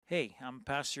Hey, I'm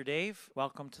Pastor Dave.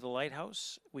 Welcome to the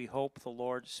Lighthouse. We hope the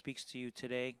Lord speaks to you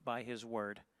today by His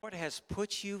Word. The Lord has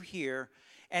put you here,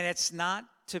 and it's not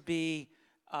to be,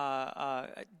 can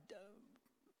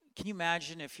you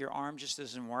imagine if your arm just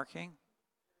isn't working?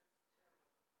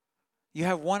 You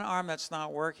have one arm that's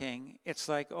not working. It's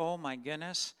like, oh my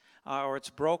goodness, or it's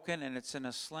broken and it's in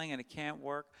a sling and it can't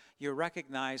work. You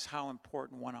recognize how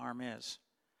important one arm is.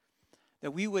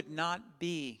 That we would not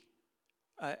be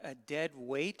a dead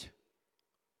weight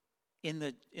in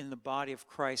the body of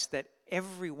Christ, that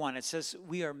everyone, it says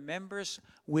we are members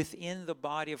within the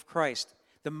body of Christ.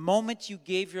 The moment you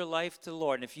gave your life to the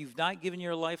Lord, and if you've not given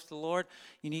your life to the Lord,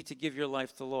 you need to give your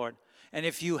life to the Lord. And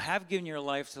if you have given your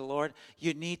life to the Lord,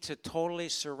 you need to totally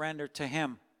surrender to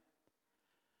Him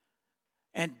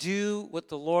and do what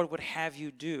the Lord would have you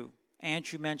do.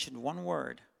 Andrew mentioned one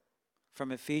word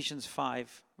from Ephesians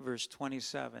 5, verse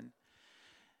 27.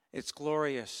 It's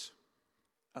glorious.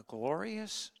 A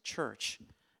glorious church.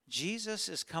 Jesus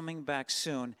is coming back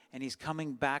soon, and He's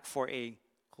coming back for a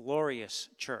glorious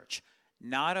church.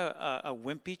 Not a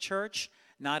wimpy church,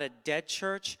 not a dead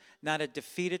church, not a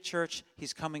defeated church.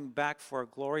 He's coming back for a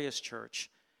glorious church.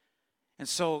 And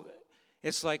so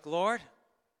it's like, Lord,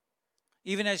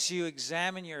 even as you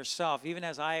examine yourself, even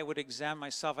as I would examine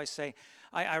myself, I say,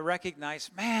 I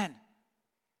recognize, man,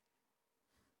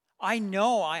 I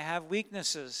know I have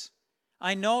weaknesses.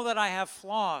 I know that I have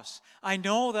flaws. I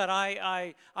know that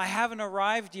I haven't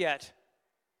arrived yet.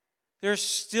 There's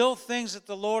still things that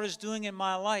the Lord is doing in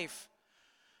my life.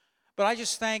 But I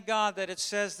just thank God that it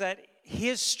says that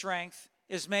His strength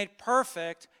is made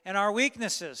perfect in our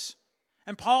weaknesses.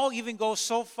 And Paul even goes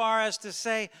so far as to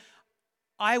say,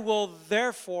 I will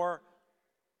therefore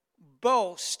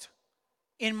boast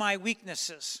in my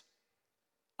weaknesses.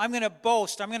 I'm going to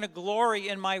boast, I'm going to glory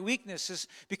in my weaknesses,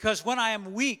 because when I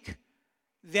am weak,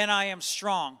 then I am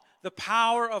strong. The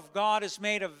power of God is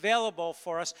made available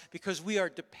for us because we are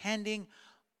depending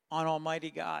on Almighty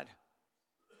God.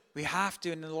 We have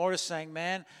to, and the Lord is saying,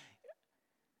 man,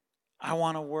 I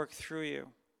want to work through you.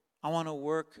 I want to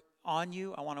work on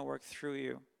you. I want to work through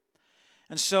you.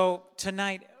 And so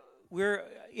tonight, we're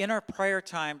in our prayer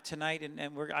time tonight, and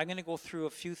I'm going to go through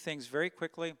a few things very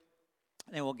quickly,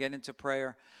 and then we'll get into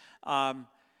prayer.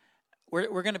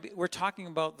 We're talking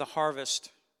about the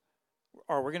harvest,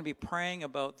 or we're going to be praying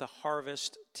about the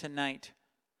harvest tonight.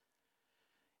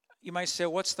 You might say,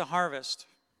 what's the harvest?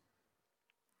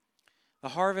 The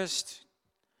harvest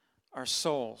are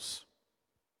souls.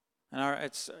 And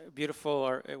it's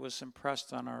beautiful, it was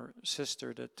impressed on our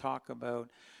sister to talk about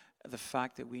the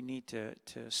fact that we need to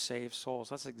save souls.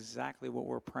 That's exactly what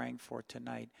we're praying for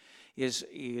tonight,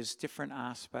 is different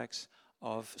aspects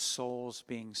of souls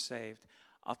being saved.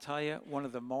 I'll tell you, one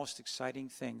of the most exciting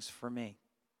things for me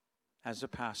as a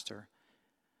pastor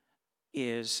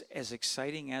is, as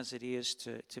exciting as it is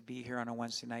to be here on a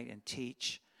Wednesday night and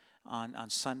teach,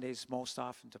 on Sundays most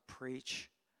often to preach,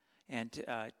 and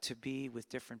to be with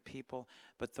different people.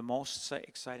 But the most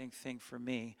exciting thing for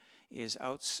me is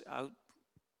outside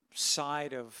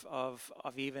of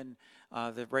even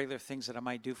the regular things that I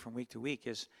might do from week to week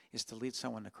is to lead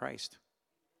someone to Christ.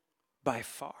 By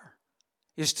far,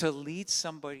 is to lead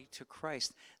somebody to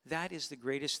Christ. That is the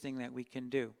greatest thing that we can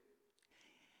do.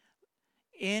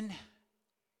 In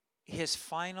His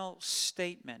final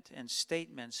statement and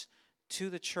statements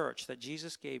to the church that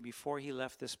Jesus gave before He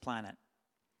left this planet,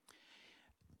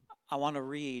 I want to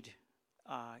read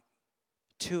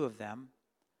two of them.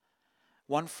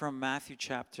 One from Matthew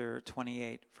chapter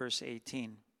 28, verse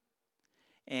 18.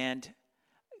 And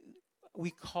we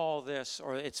call this,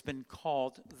 or it's been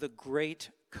called, the Great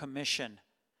Commission.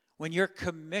 When you're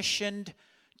commissioned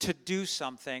to do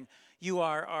something, you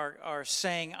are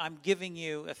saying, I'm giving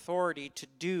you authority to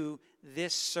do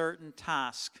this certain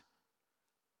task.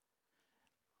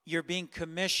 You're being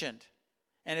commissioned.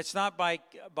 And it's not by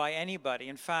anybody.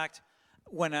 In fact,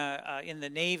 when in the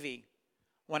Navy,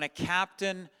 when a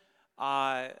captain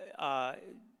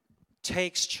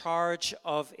takes charge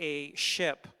of a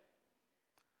ship,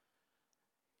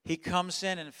 he comes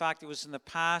in fact, it was in the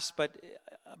past, but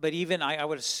even I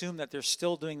would assume that they're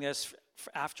still doing this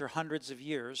after hundreds of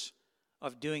years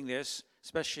of doing this,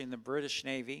 especially in the British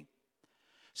Navy.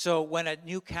 So when a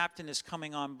new captain is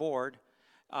coming on board,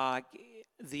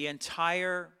 the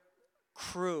entire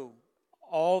crew,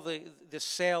 all the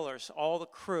sailors, all the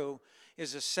crew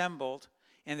is assembled,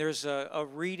 and there's a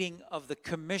reading of the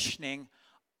commissioning,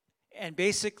 and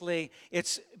basically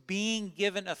it's being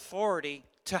given authority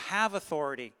to have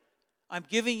authority. I'm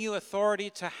giving you authority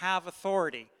to have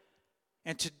authority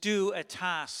and to do a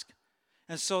task.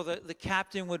 And so the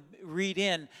captain would read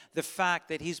in the fact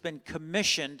that he's been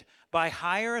commissioned by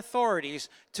higher authorities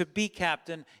to be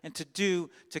captain and to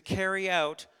carry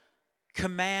out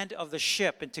command of the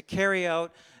ship and to carry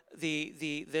out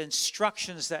the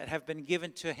instructions that have been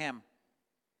given to him.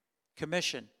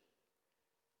 Commission.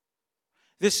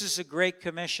 This is a great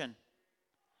commission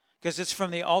because it's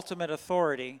from the ultimate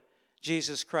authority,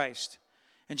 Jesus Christ.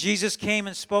 And Jesus came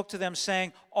and spoke to them,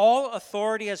 saying, all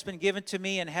authority has been given to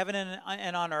me in heaven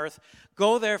and on earth.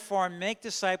 Go therefore and make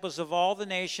disciples of all the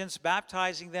nations,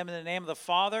 baptizing them in the name of the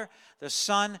Father, the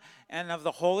Son, and of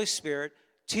the Holy Spirit,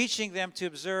 teaching them to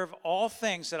observe all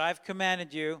things that I've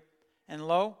commanded you. And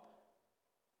lo,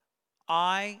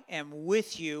 I am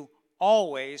with you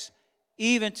always,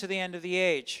 even to the end of the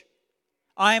age.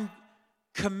 I'm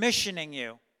commissioning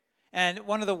you. And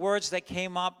one of the words that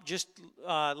came up just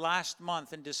last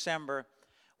month in December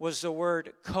was the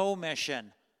word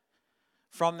commission.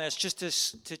 From this, just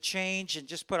to change and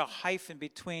just put a hyphen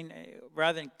between,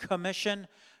 rather than commission,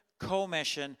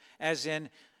 commission, as in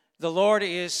the Lord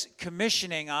is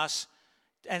commissioning us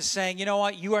and saying, you know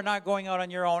what, you are not going out on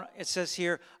your own. It says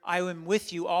here, I am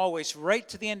with you always, right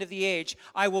to the end of the age.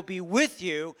 I will be with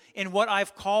you in what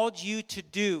I've called you to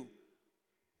do.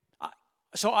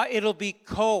 So it'll be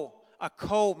a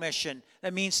co-mission.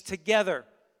 That means together.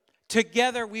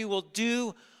 Together we will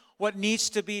do what needs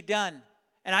to be done.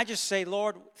 And I just say,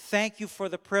 Lord, thank you for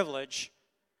the privilege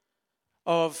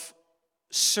of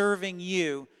serving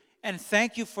you. And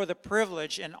thank you for the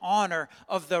privilege and honor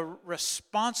of the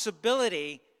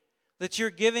responsibility that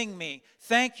you're giving me.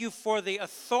 Thank you for the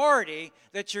authority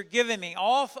that you're giving me.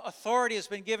 All authority has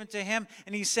been given to him.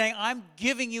 And he's saying, I'm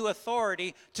giving you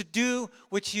authority to do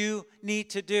what you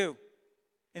need to do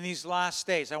in these last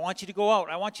days. I want you to go out.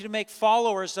 I want you to make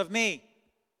followers of me.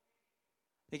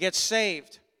 They get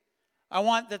saved. I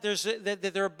want that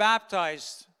they're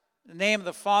baptized in the name of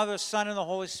the Father, the Son, and the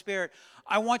Holy Spirit.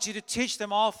 I want you to teach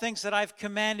them all things that I've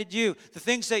commanded you. The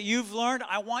things that you've learned,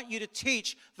 I want you to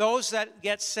teach those that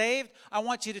get saved. I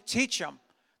want you to teach them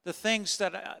the things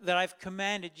that I've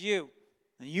commanded you.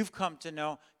 And you've come to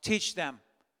know, teach them.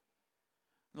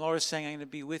 The Lord is saying, I'm going to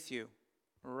be with you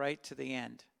right to the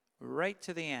end. Right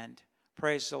to the end.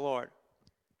 Praise the Lord.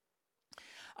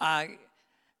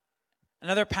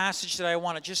 Another passage that I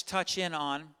want to just touch in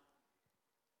on.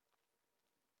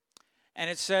 And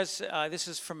it says, this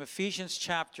is from Ephesians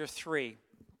chapter 3.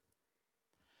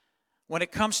 When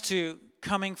it comes to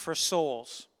coming for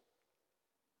souls,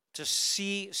 to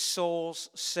see souls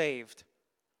saved.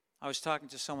 I was talking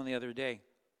to someone the other day.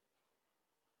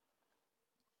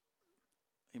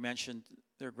 He mentioned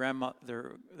their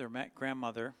grandmother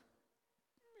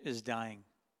is dying.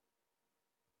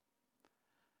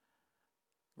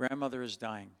 Grandmother is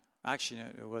dying. Actually,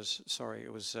 it was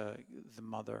the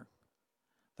mother.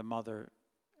 The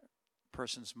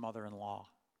person's mother-in-law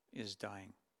is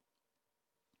dying.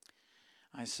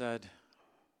 I said,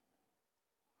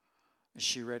 is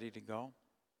she ready to go?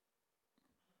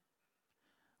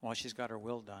 Well, she's got her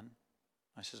will done.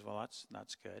 I says, well,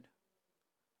 that's good.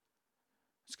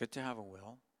 It's good to have a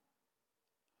will.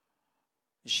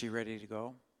 Is she ready to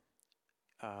go?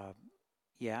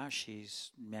 Yeah,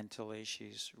 she's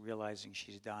realizing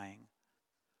she's dying.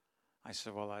 I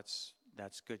said, well,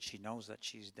 that's good. She knows that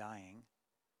she's dying.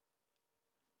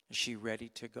 Is she ready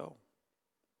to go?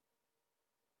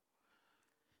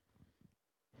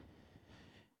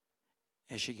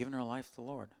 Has she given her life to the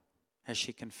Lord? Has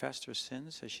she confessed her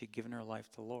sins? Has she given her life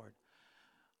to the Lord?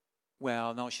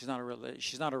 Well, no, she's not a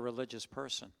religious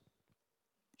person.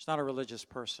 She's not a religious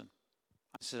person.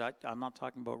 I said, I'm not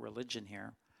talking about religion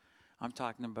here. I'm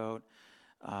talking about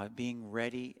being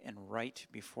ready and right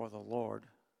before the Lord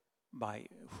by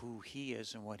who he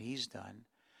is and what he's done.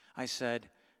 I said,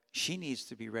 she needs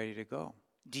to be ready to go.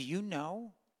 Do you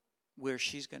know where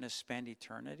she's going to spend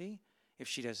eternity if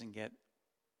she doesn't get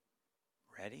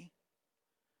ready?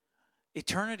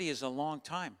 Eternity is a long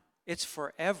time. It's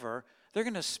forever. They're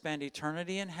going to spend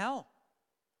eternity in hell.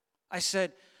 I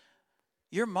said,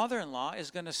 your mother-in-law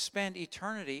is going to spend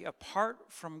eternity apart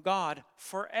from God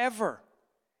forever.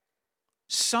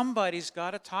 Somebody's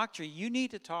got to talk to her. You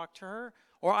need to talk to her,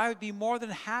 or I would be more than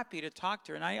happy to talk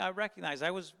to her. And I recognize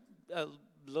I was a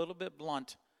little bit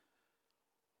blunt.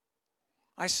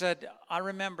 I said, I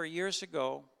remember years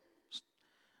ago,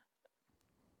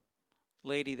 a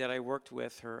lady that I worked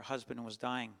with, her husband was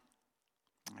dying.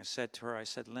 I said to her,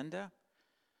 Linda,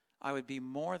 I would be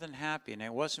more than happy, and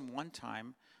it wasn't one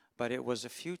time, but it was a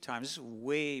few times. This is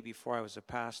way before I was a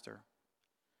pastor.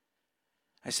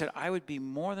 I said, I would be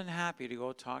more than happy to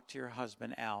go talk to your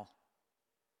husband, Al.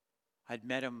 I'd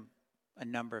met him a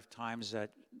number of times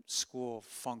at school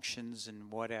functions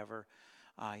and whatever.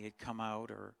 He'd come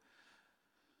out, or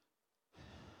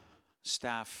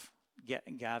staff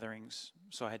gatherings,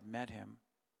 so I had met him.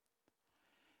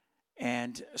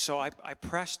 And so I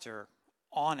pressed her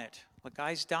on it. The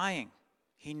guy's dying.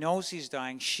 He knows he's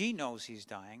dying. She knows he's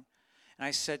dying. And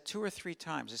I said 2 or 3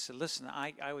 times, I said, listen,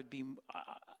 I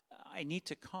need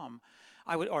to come.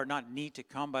 Or not need to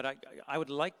come, but I would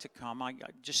like to come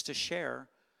just to share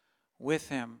with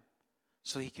him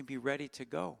so he can be ready to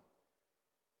go.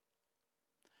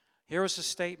 Here was a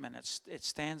statement. It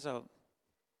stands out.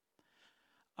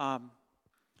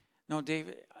 No,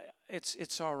 David,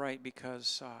 it's all right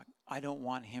because I don't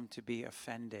want him to be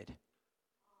offended.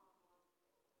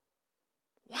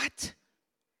 What?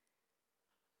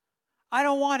 I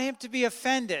don't want him to be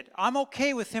offended. I'm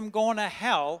okay with him going to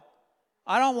hell.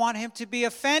 I don't want him to be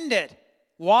offended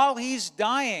while he's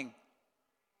dying.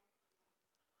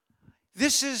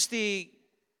 This is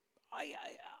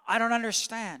I don't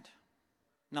understand.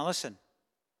 Now listen.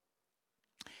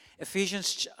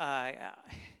 Ephesians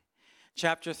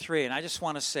chapter 3, and I just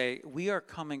want to say, we are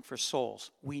coming for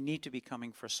souls. We need to be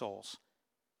coming for souls.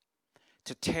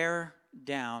 To tear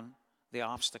down the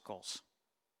obstacles.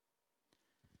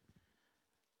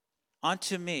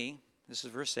 Unto me, this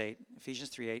is verse 8, Ephesians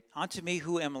 3:8, unto me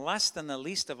who am less than the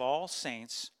least of all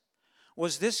saints,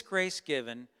 was this grace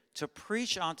given to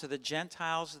preach unto the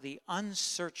Gentiles the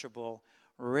unsearchable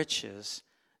riches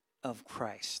of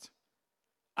Christ.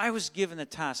 I was given the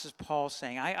task, as Paul's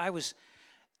saying, I was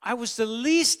the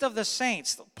least of the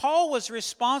saints. Paul was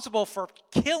responsible for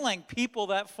killing people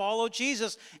that followed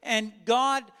Jesus, and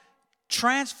God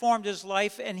transformed his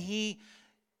life, and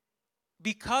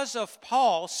because of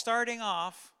Paul starting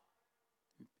off,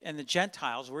 and the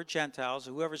Gentiles, we're Gentiles,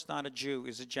 whoever's not a Jew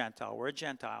is a Gentile, we're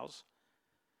Gentiles.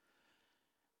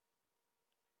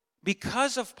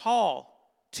 Because of Paul,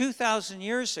 2,000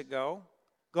 years ago,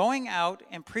 going out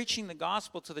and preaching the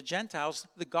gospel to the Gentiles,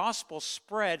 the gospel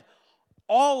spread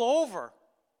all over.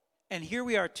 And here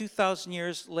we are 2,000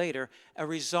 years later, a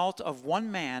result of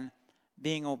one man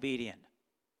being obedient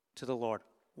to the Lord.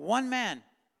 One man,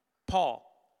 Paul.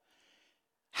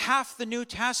 Half the New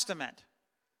Testament.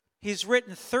 He's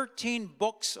written 13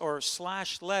 books or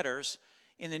 / letters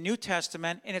in the New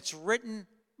Testament, and it's written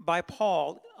by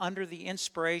Paul under the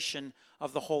inspiration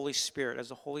of the Holy Spirit, as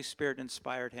the Holy Spirit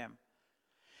inspired him.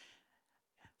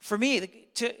 For me,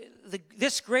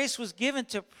 this grace was given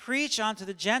to preach unto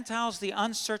the Gentiles the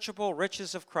unsearchable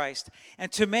riches of Christ,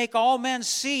 and to make all men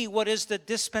see what is the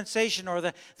dispensation, or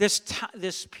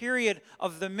this period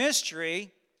of the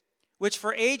mystery, which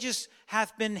for ages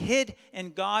hath been hid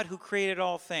in God who created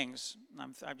all things.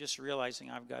 I'm just realizing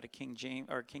I've got a King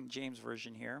James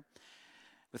version here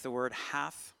with the word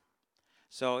hath.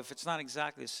 So if it's not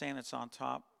exactly the same that's on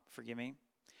top, forgive me.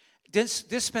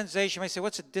 Dispensation, you might say,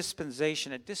 what's a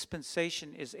dispensation? A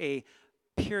dispensation is a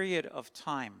period of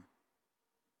time.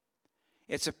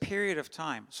 It's a period of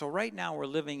time. So right now we're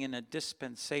living in a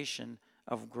dispensation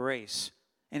of grace.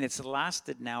 And it's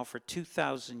lasted now for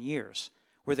 2,000 years,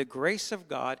 where the grace of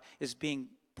God is being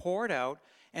poured out,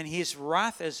 and his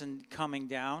wrath isn't coming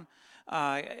down,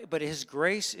 but his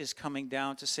grace is coming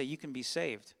down to say, you can be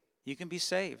saved. You can be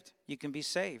saved. You can be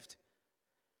saved.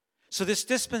 So this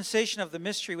dispensation of the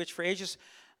mystery, which for ages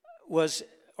was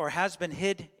or has been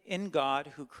hid in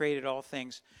God who created all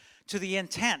things, to the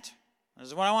intent, this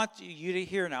is what I want you to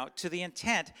hear now, to the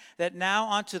intent that now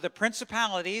unto the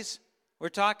principalities, we're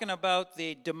talking about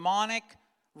the demonic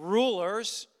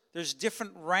rulers. There's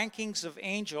different rankings of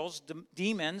angels,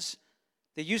 demons.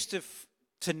 They used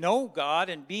to know God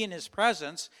and be in his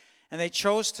presence, and they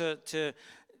chose to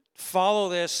follow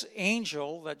this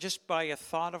angel that just by a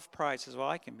thought of pride says, well,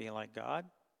 I can be like God.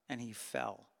 And he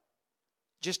fell.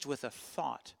 Just with a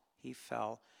thought, he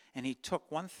fell. And he took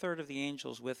 1/3 of the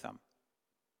angels with him.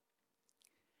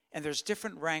 And there's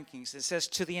different rankings. It says,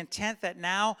 to the intent that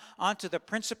now unto the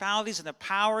principalities and the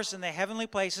powers in the heavenly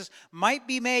places might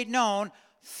be made known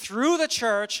through the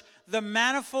church the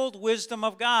manifold wisdom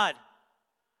of God.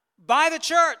 By the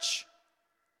church.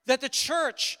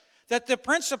 That the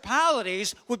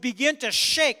principalities would begin to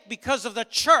shake because of the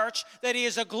church, that he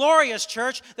is a glorious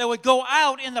church that would go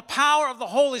out in the power of the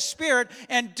Holy Spirit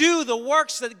and do the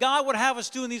works that God would have us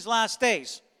do in these last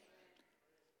days.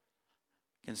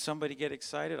 Can somebody get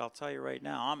excited? I'll tell you right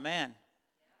now, amen.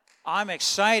 I'm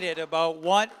excited about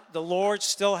what the Lord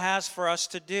still has for us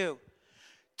to do.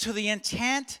 To the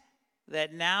intent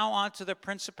that now unto the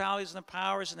principalities and the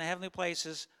powers in the heavenly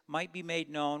places might be made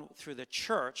known through the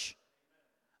church,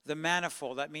 the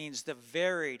manifold, that means the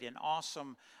varied and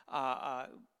awesome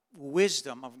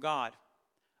wisdom of God.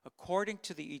 according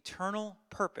to the eternal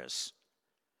purpose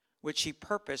which he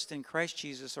purposed in Christ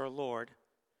Jesus our Lord,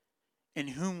 in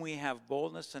whom we have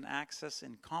boldness and access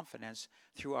and confidence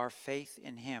through our faith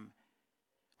in him.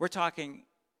 We're talking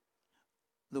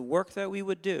the work that we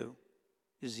would do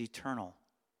is eternal.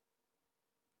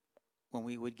 When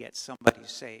we would get somebody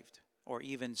saved, or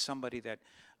even somebody that,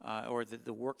 or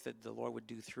the work that the Lord would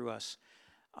do through us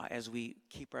as we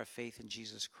keep our faith in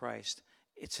Jesus Christ.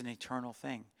 It's an eternal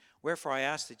thing. Wherefore I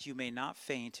ask that you may not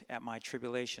faint at my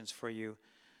tribulations for you,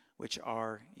 which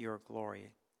are your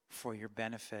glory, for your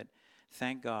benefit.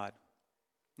 Thank God.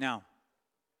 Now,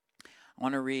 I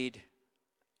want to read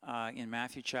in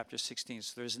Matthew chapter 16.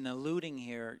 So there's an alluding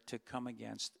here to come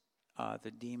against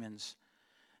the demons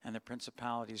and the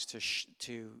principalities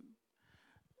to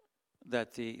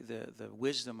that the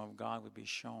wisdom of God would be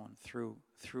shown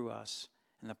through us,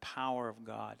 and the power of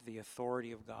God, the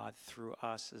authority of God through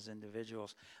us as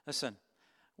individuals. Listen,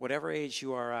 whatever age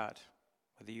you are at,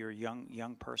 whether you're a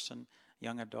young person,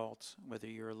 young adult, whether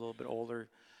you're a little bit older,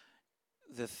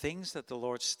 the things that the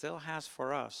Lord still has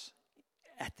for us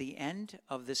at the end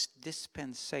of this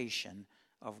dispensation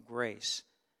of grace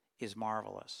is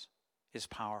marvelous, is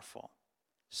powerful.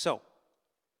 So,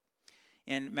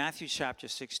 in Matthew chapter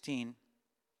 16,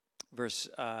 verse,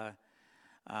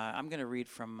 I'm going to read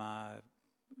from,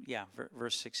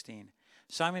 verse 16.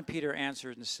 Simon Peter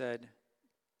answered and said,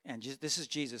 and this is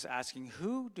Jesus asking,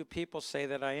 who do people say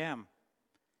that I am?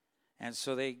 And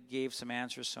so they gave some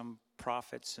answers, some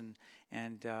prophets,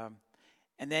 and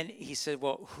then he said,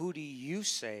 well, who do you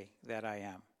say that I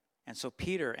am? And so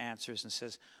Peter answers and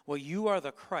says, well, you are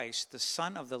the Christ, the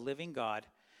Son of the living God.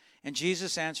 And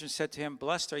Jesus answered and said to him,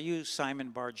 blessed are you, Simon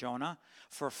Bar-Jonah,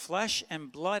 for flesh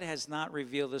and blood has not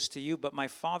revealed this to you, but my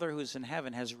Father who is in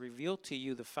heaven has revealed to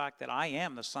you the fact that I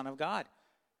am the Son of God.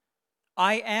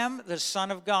 I am the Son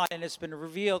of God, and it's been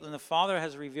revealed, and the Father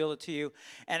has revealed it to you.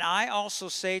 And I also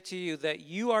say to you that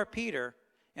you are Peter,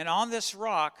 and on this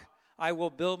rock I will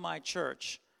build my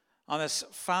church. On this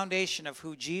foundation of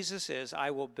who Jesus is, I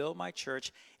will build my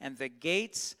church, and the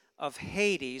gates of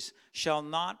Hades shall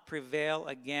not prevail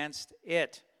against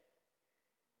it.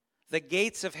 The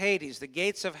gates of Hades, the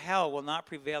gates of hell will not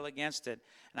prevail against it.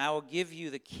 And I will give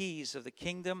you the keys of the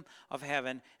kingdom of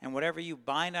heaven, and whatever you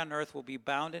bind on earth will be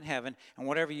bound in heaven, and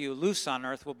whatever you loose on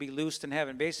earth will be loosed in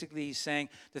heaven. Basically, he's saying,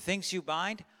 the things you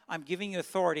bind, I'm giving you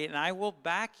authority, and I will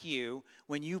back you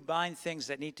when you bind things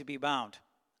that need to be bound.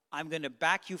 I'm going to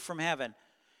back you from heaven.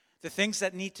 The things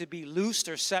that need to be loosed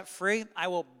or set free, I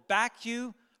will back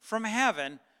you from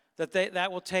heaven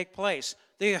that will take place.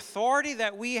 The authority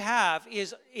that we have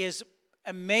is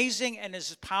amazing and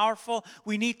is powerful.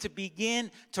 We need to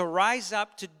begin to rise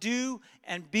up to do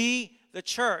and be the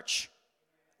church.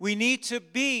 We need to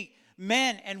be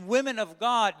men and women of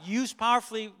God, used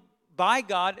powerfully by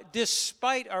God,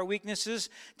 despite our weaknesses,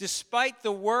 despite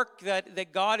the work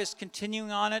that God is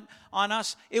continuing on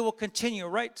us. It will continue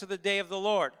right to the day of the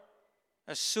Lord.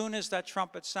 As soon as that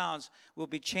trumpet sounds, we'll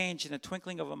be changed in a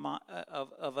twinkling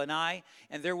of an eye,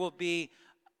 and there will be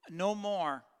no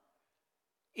more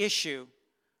issue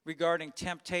regarding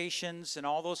temptations and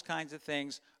all those kinds of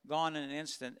things, gone in an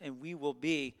instant, and we will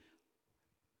be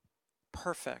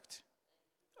perfect,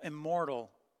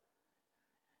 immortal,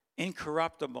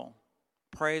 incorruptible.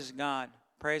 Praise God.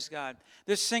 Praise God.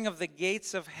 This thing of the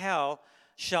gates of hell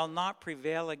shall not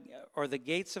prevail, or the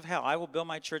gates of hell. I will build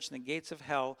my church, and the gates of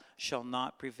hell shall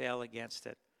not prevail against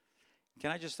it. Can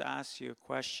I just ask you a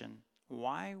question?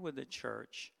 Why would the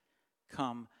church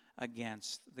come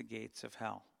against the gates of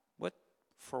hell?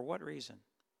 For what reason?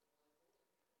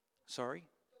 Sorry?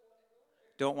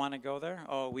 Don't want to go there?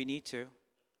 Oh, we need to.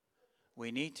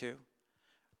 We need to.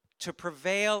 To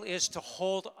prevail is to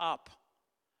hold up.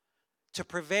 To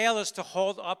prevail is to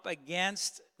hold up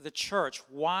against the church.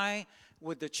 Why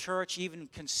would the church even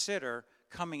consider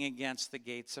coming against the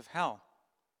gates of hell?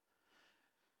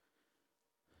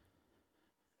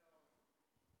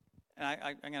 And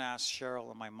I'm going to ask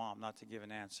Cheryl and my mom not to give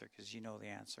an answer, because you know the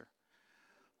answer.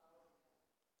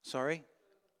 Sorry?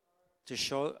 To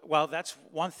show, well, that's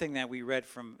one thing that we read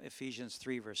from Ephesians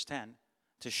 3, verse 10.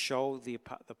 To show the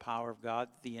power of God,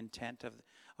 the intent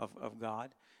of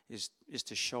God is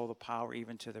to show the power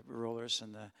even to the rulers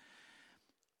and the...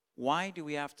 Why do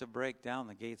we have to break down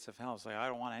the gates of hell? It's like, I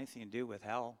don't want anything to do with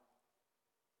hell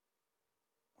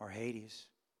or Hades.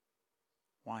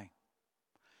 Why?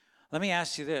 Let me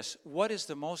ask you this. What is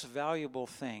the most valuable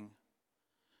thing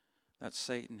that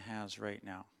Satan has right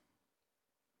now?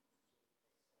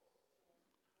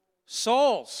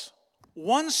 Souls.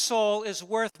 One soul is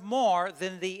worth more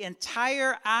than the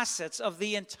entire assets of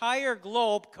the entire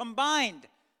globe combined.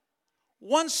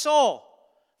 One soul.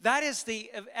 That is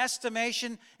the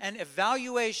estimation and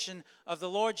evaluation of the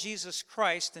Lord Jesus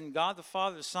Christ and God the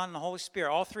Father, the Son, and the Holy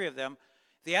Spirit, all three of them.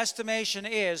 The estimation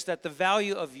is that the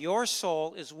value of your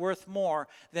soul is worth more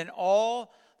than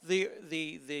all the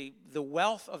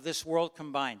wealth of this world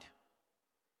combined.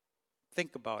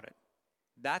 Think about it.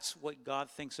 That's what God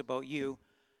thinks about you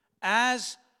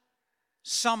as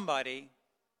somebody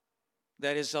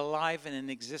that is alive and in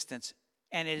existence.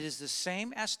 And it is the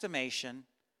same estimation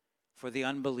for the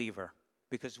unbeliever,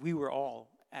 because we were all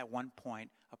at one point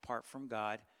apart from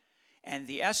God. And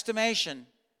the estimation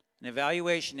and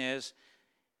evaluation is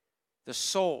the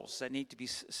souls that need to be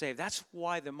saved. That's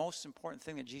why the most important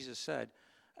thing that Jesus said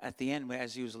at the end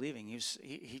as he was leaving,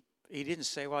 he didn't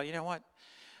say, well, you know what,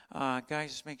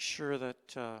 guys, just make sure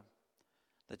that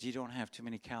you don't have too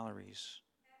many calories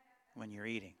when you're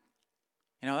eating.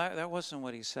 You know, that wasn't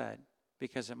what he said,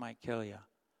 because it might kill you.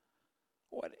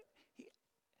 What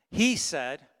he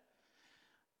said,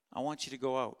 I want you to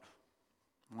go out.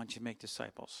 I want you to make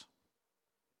disciples.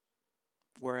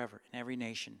 Wherever, in every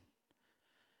nation.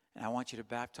 And I want you to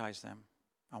baptize them.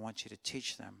 I want you to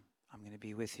teach them. I'm going to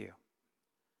be with you.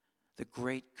 The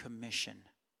Great Commission.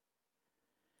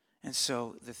 And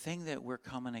so the thing that we're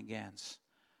coming against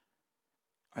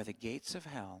are the gates of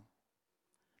hell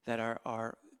that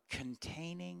are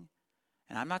containing,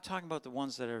 and I'm not talking about the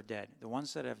ones that are dead. The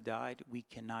ones that have died, we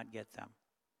cannot get them.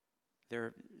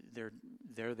 They're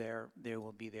there. They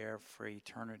will be there for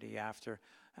eternity after,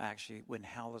 actually, when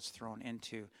hell is thrown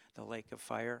into the lake of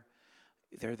fire.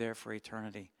 They're there for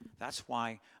eternity. That's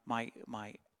why my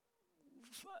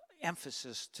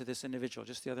emphasis to this individual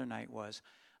just the other night was,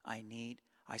 I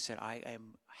said, I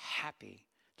am happy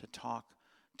to talk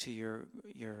to your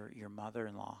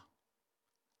mother-in-law.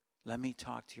 Let me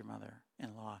talk to your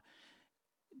mother-in-law.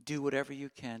 Do whatever you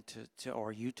can to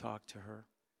or you talk to her.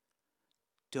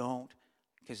 Don't,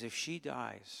 because if she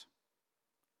dies,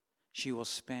 she will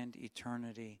spend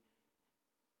eternity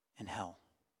in hell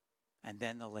and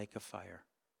then the lake of fire.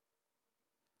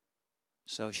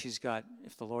 So she's got,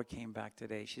 if the Lord came back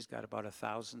today, she's got about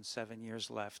 1,007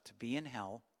 years left to be in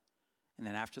hell. And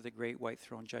then after the great white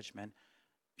throne judgment,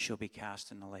 she'll be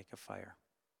cast in the lake of fire.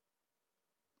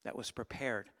 That was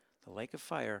prepared. The lake of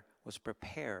fire was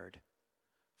prepared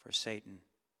for Satan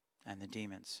and the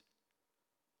demons.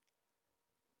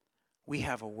 We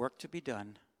have a work to be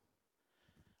done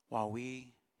while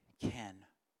we can.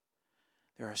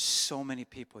 There are so many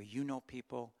people,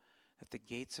 people, at the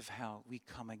gates of hell. We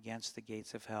come against the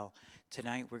gates of hell.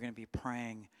 Tonight we're going to be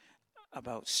praying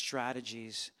about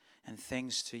strategies and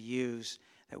things to use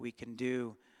that we can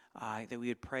do, that we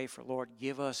would pray for. Lord,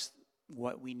 give us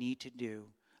what we need to do.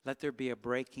 Let there be a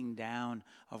breaking down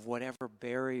of whatever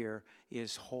barrier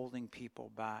is holding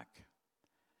people back,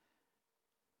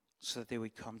 so that they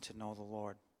would come to know the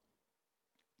Lord.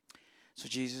 So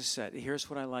Jesus said, here's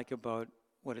what I like about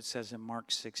what it says in Mark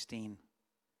 16,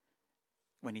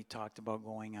 when he talked about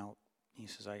going out. He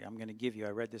says, I'm going to give you,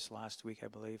 I read this last week, I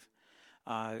believe.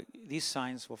 These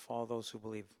signs will follow those who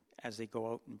believe as they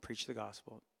go out and preach the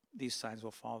gospel. These signs will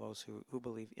follow those who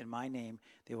believe. In my name,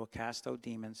 they will cast out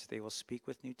demons. They will speak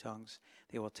with new tongues.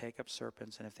 They will take up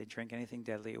serpents. And if they drink anything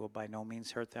deadly, it will by no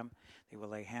means hurt them. They will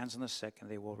lay hands on the sick and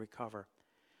they will recover.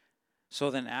 So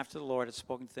then after the Lord had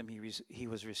spoken to them, he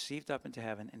was received up into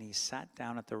heaven, and he sat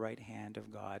down at the right hand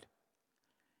of God.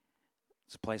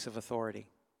 It's a place of authority,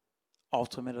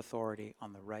 ultimate authority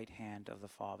on the right hand of the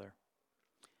Father.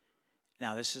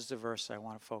 Now this is the verse I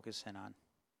want to focus in on.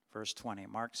 Verse 20,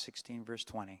 Mark 16, verse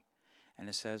 20. And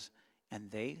it says,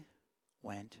 and they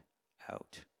went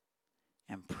out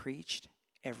and preached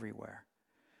everywhere,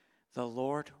 the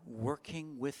Lord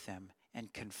working with them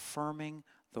and confirming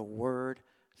the word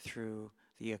through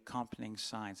the accompanying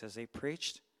signs. As they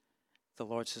preached, the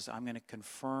Lord says, I'm going to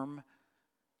confirm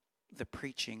the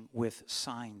preaching with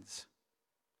signs,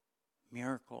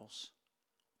 miracles,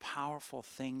 powerful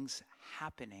things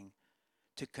happening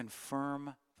to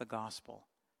confirm the gospel.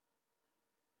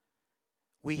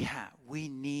 We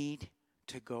need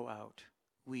to go out.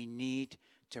 We need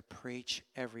to preach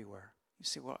everywhere. You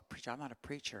say, well, preacher, I'm not a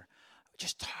preacher.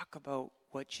 Just talk about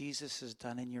what Jesus has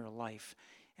done in your life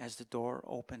as the door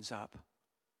opens up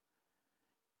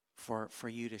for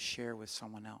you to share with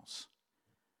someone else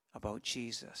about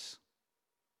Jesus.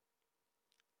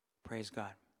 Praise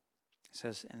God. It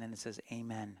says, and then it says,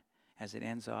 amen, as it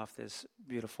ends off this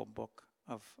beautiful book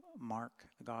of Mark,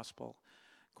 the gospel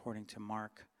according to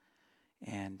Mark.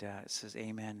 And it says,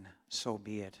 amen, so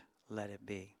be it, let it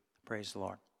be. Praise the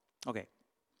Lord. Okay.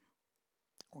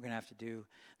 We're going to have to do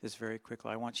this very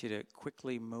quickly. I want you to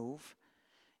quickly move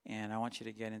And I want you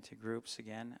to get into groups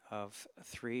again of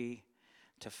 3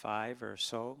 to 5 or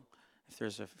so. If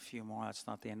there's a few more, that's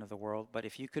not the end of the world. But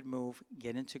if you could move,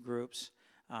 get into groups,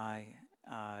 and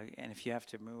if you have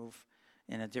to move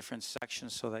in a different section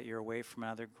so that you're away from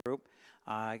another group,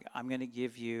 I'm going to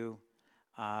give you,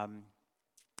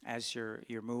 as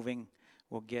you're moving,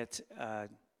 we'll get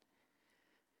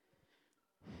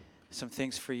some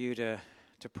things for you to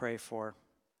pray for.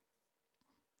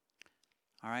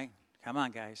 All right? Come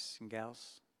on, guys and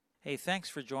gals. Hey, thanks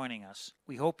for joining us.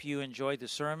 We hope you enjoyed the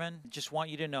sermon. Just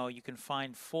want you to know you can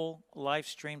find full live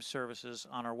stream services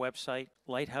on our website,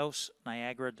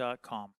 lighthouseniagara.com.